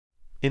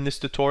In this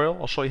tutorial,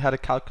 I'll show you how to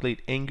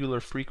calculate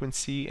angular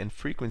frequency and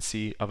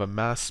frequency of a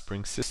mass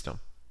spring system.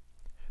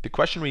 The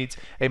question reads,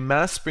 a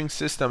mass spring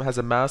system has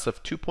a mass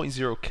of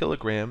 2.0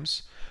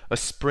 kilograms, a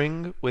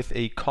spring with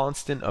a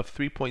constant of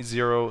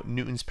 3.0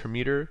 newtons per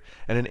meter,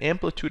 and an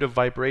amplitude of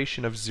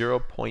vibration of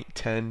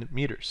 0.10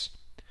 meters.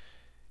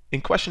 In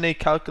question A,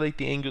 calculate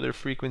the angular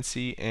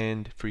frequency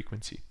and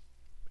frequency.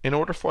 In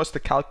order for us to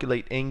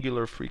calculate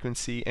angular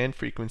frequency and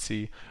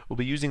frequency, we'll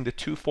be using the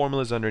two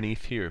formulas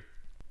underneath here.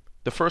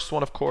 The first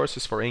one, of course,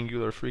 is for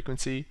angular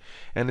frequency,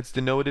 and it's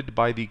denoted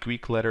by the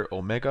Greek letter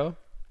omega,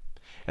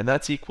 and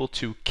that's equal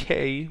to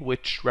K,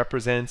 which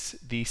represents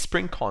the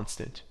spring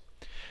constant.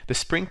 The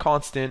spring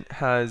constant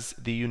has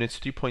the units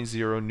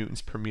 3.0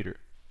 newtons per meter.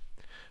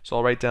 So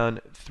I'll write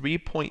down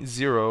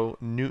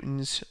 3.0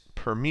 newtons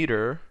per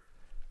meter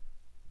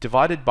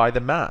divided by the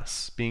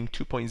mass, being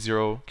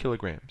 2.0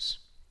 kilograms.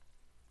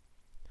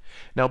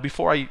 Now,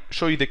 before I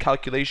show you the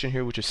calculation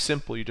here, which is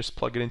simple, you just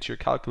plug it into your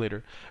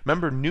calculator.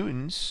 Remember,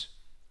 newtons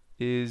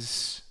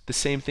is the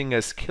same thing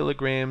as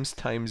kilograms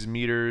times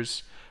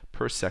meters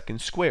per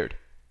second squared.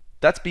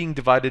 That's being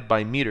divided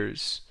by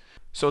meters.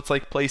 So it's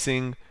like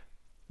placing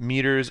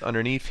meters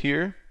underneath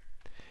here,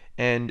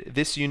 and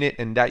this unit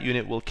and that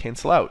unit will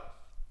cancel out.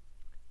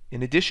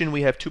 In addition,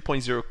 we have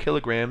 2.0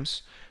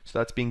 kilograms, so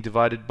that's being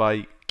divided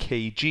by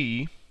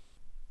kg,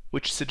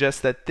 which suggests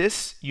that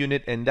this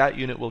unit and that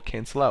unit will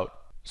cancel out.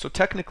 So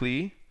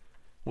technically,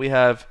 we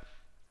have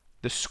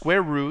the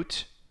square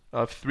root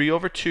of 3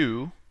 over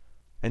 2,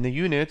 and the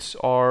units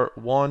are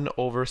 1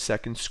 over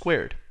second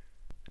squared.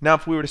 Now,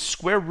 if we were to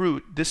square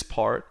root this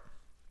part,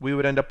 we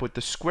would end up with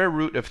the square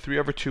root of 3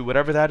 over 2,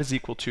 whatever that is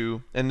equal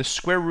to, and the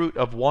square root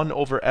of 1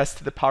 over s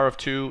to the power of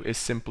 2 is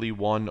simply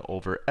 1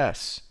 over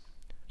s.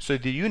 So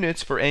the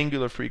units for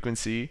angular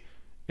frequency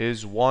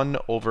is 1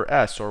 over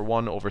s, or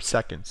 1 over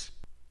seconds.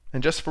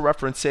 And just for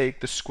reference sake,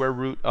 the square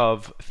root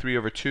of 3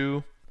 over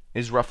 2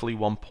 is roughly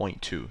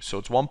 1.2. So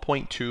it's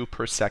 1.2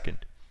 per second.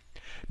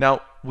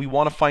 Now, we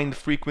want to find the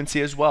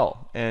frequency as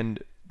well,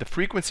 and the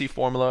frequency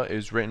formula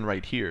is written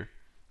right here,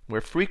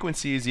 where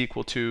frequency is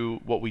equal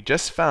to what we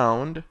just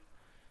found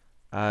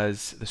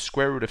as the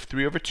square root of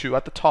 3 over 2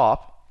 at the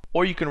top,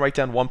 or you can write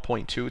down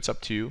 1.2, it's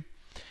up to you.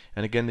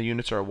 And again, the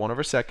units are 1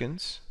 over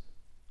seconds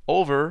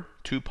over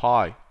 2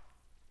 pi.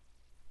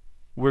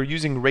 We're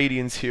using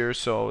radians here,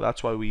 so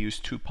that's why we use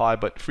 2 pi,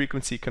 but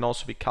frequency can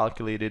also be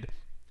calculated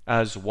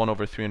as 1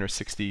 over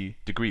 360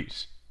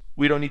 degrees.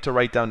 We don't need to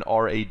write down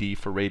RAD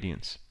for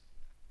radians.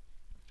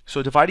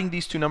 So dividing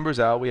these two numbers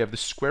out, we have the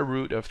square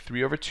root of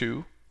 3 over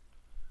 2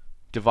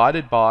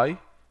 divided by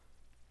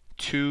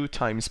 2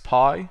 times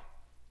pi,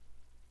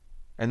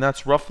 and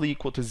that's roughly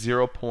equal to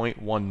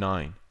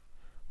 0.19.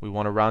 We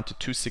want to round to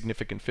two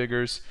significant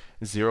figures.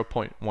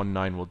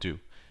 0.19 will do.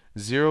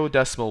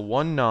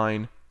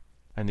 0.19,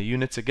 and the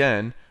units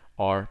again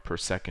are per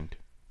second.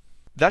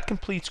 That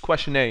completes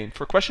question A. And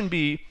for question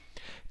B,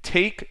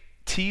 take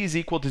t is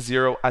equal to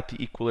 0 at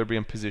the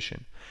equilibrium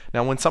position.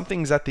 Now, when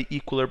something's at the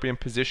equilibrium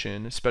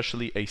position,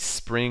 especially a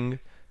spring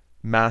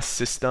mass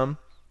system,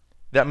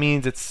 that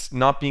means it's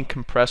not being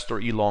compressed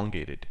or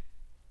elongated.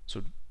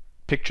 So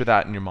picture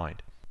that in your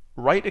mind.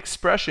 Write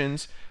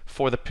expressions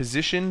for the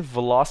position,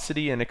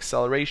 velocity, and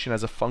acceleration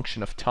as a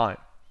function of time.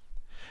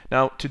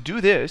 Now, to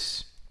do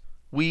this,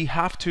 we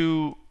have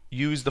to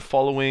use the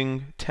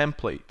following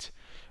template,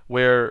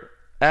 where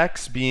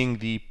x being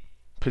the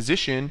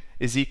position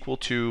is equal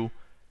to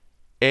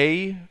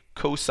a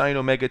cosine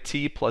omega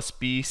t plus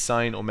b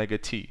sine omega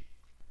t.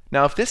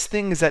 Now, if this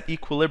thing is at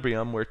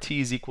equilibrium, where t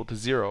is equal to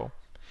 0,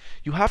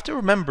 you have to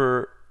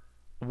remember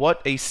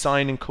what a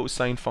sine and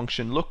cosine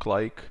function look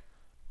like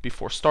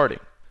before starting.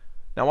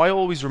 Now, I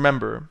always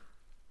remember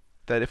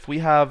that if we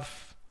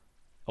have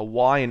a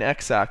y and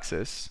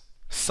x-axis,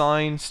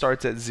 sine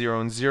starts at 0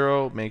 and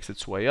 0, makes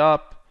its way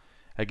up,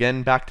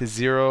 again back to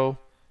 0,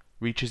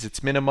 reaches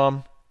its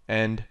minimum,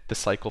 and the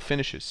cycle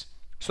finishes.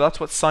 So that's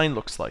what sine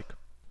looks like.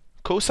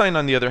 Cosine,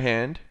 on the other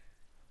hand,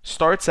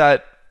 starts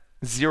at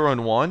 0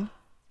 and 1,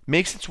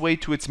 makes its way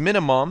to its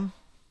minimum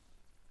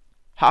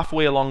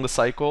halfway along the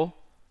cycle,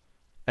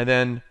 and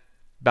then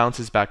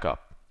bounces back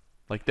up,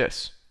 like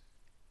this.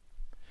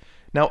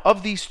 Now,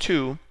 of these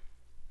two,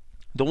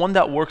 the one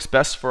that works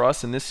best for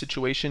us in this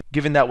situation,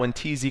 given that when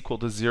t is equal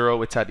to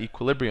 0, it's at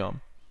equilibrium,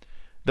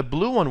 the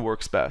blue one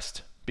works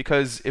best,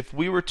 because if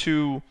we were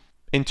to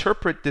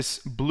interpret this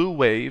blue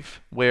wave,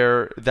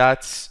 where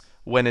that's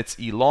when it's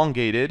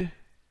elongated,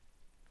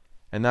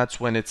 and that's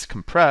when it's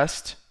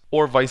compressed,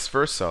 or vice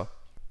versa,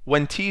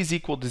 when t is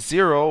equal to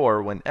 0,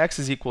 or when x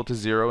is equal to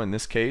 0 in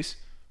this case,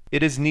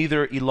 it is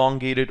neither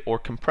elongated or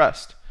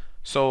compressed.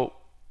 So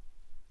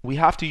we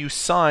have to use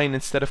sine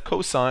instead of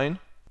cosine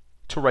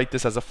to write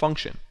this as a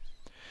function.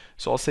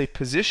 So I'll say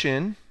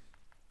position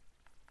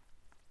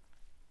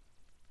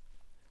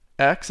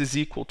x is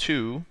equal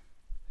to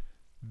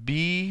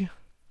b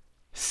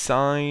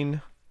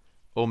sine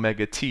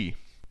omega t,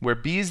 where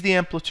b is the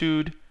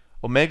amplitude,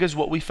 omega is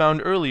what we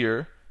found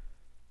earlier,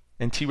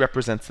 and t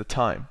represents the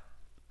time.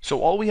 So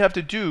all we have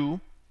to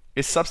do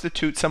is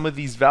substitute some of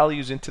these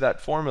values into that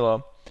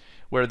formula,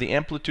 where the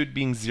amplitude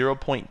being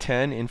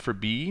 0.10 in for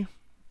B,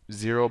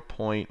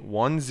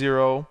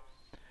 0.10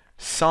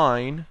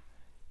 sine,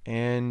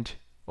 and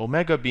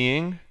omega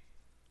being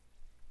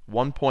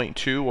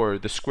 1.2, or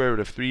the square root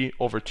of 3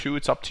 over 2,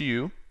 it's up to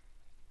you,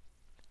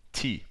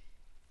 t.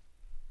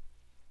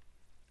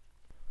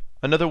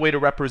 Another way to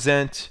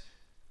represent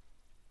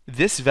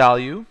this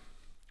value,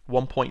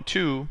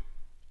 1.2,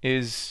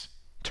 is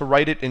to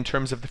write it in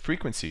terms of the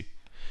frequency.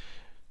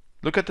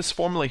 Look at this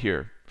formula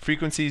here.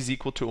 Frequency is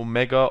equal to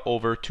omega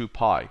over 2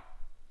 pi.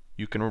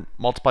 You can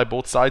multiply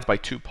both sides by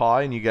 2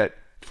 pi and you get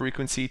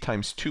frequency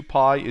times 2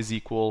 pi is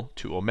equal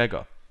to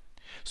omega.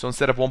 So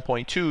instead of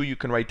 1.2, you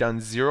can write down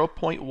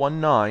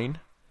 0.19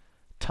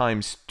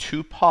 times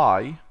 2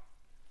 pi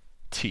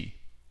t.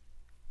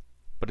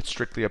 But it's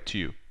strictly up to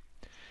you.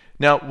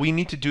 Now, we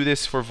need to do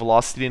this for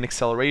velocity and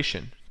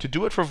acceleration. To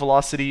do it for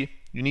velocity,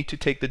 you need to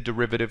take the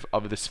derivative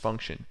of this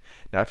function.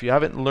 Now, if you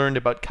haven't learned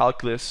about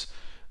calculus,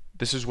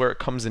 this is where it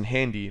comes in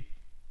handy.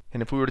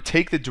 And if we were to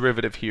take the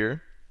derivative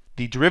here,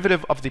 the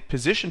derivative of the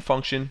position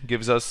function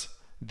gives us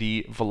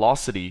the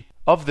velocity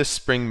of the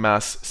spring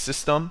mass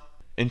system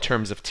in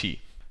terms of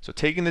t. So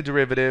taking the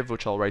derivative,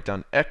 which I'll write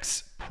down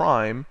x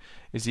prime,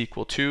 is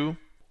equal to,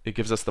 it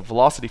gives us the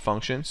velocity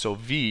function, so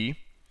v,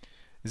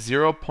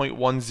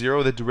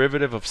 0.10, the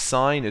derivative of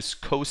sine is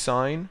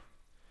cosine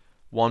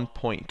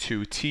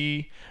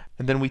 1.2t,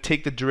 and then we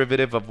take the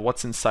derivative of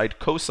what's inside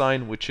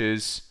cosine, which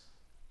is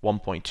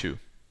 1.2.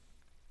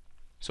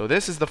 So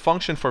this is the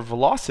function for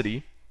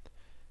velocity,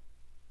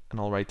 and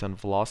I'll write down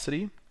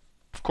velocity.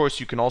 Of course,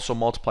 you can also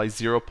multiply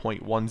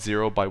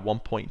 0.10 by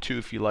 1.2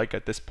 if you like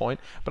at this point,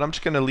 but I'm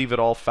just going to leave it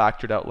all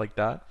factored out like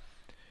that.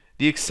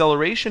 The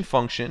acceleration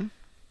function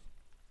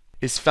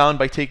is found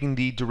by taking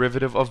the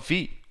derivative of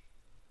v.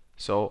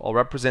 So I'll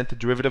represent the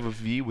derivative of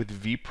v with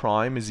v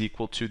prime is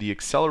equal to the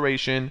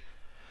acceleration,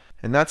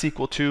 and that's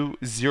equal to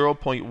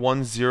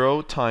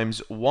 0.10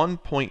 times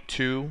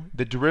 1.2.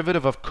 The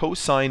derivative of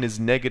cosine is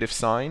negative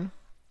sine,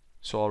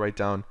 so I'll write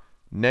down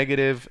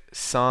negative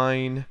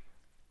sine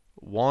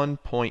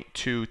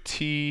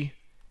 1.2t,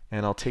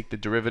 and I'll take the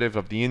derivative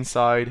of the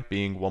inside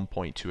being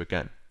 1.2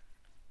 again.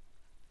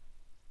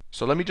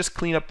 So let me just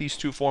clean up these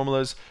two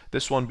formulas.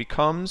 This one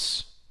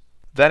becomes,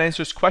 that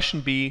answers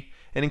question B.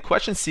 And in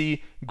question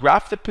C,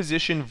 graph the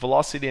position,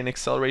 velocity, and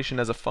acceleration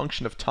as a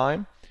function of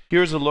time.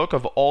 Here's a look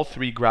of all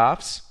three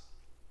graphs.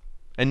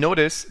 And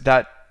notice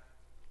that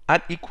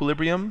at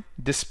equilibrium,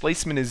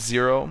 displacement is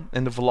 0,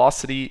 and the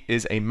velocity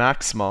is a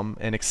maximum,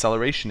 and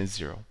acceleration is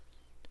 0.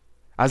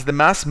 As the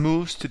mass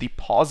moves to the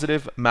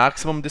positive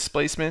maximum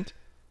displacement,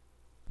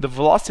 the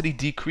velocity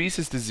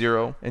decreases to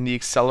 0, and the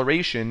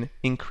acceleration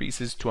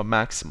increases to a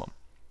maximum.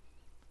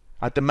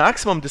 At the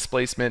maximum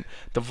displacement,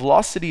 the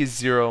velocity is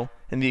 0,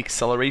 and the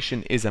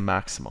acceleration is a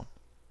maximum.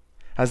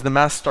 As the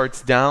mass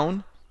starts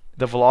down,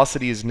 the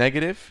velocity is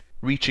negative,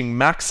 reaching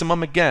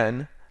maximum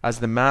again as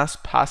the mass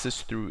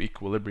passes through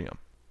equilibrium.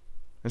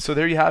 And so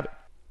there you have it.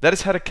 That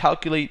is how to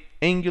calculate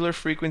angular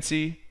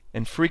frequency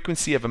and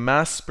frequency of a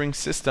mass spring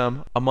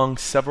system, among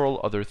several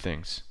other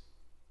things.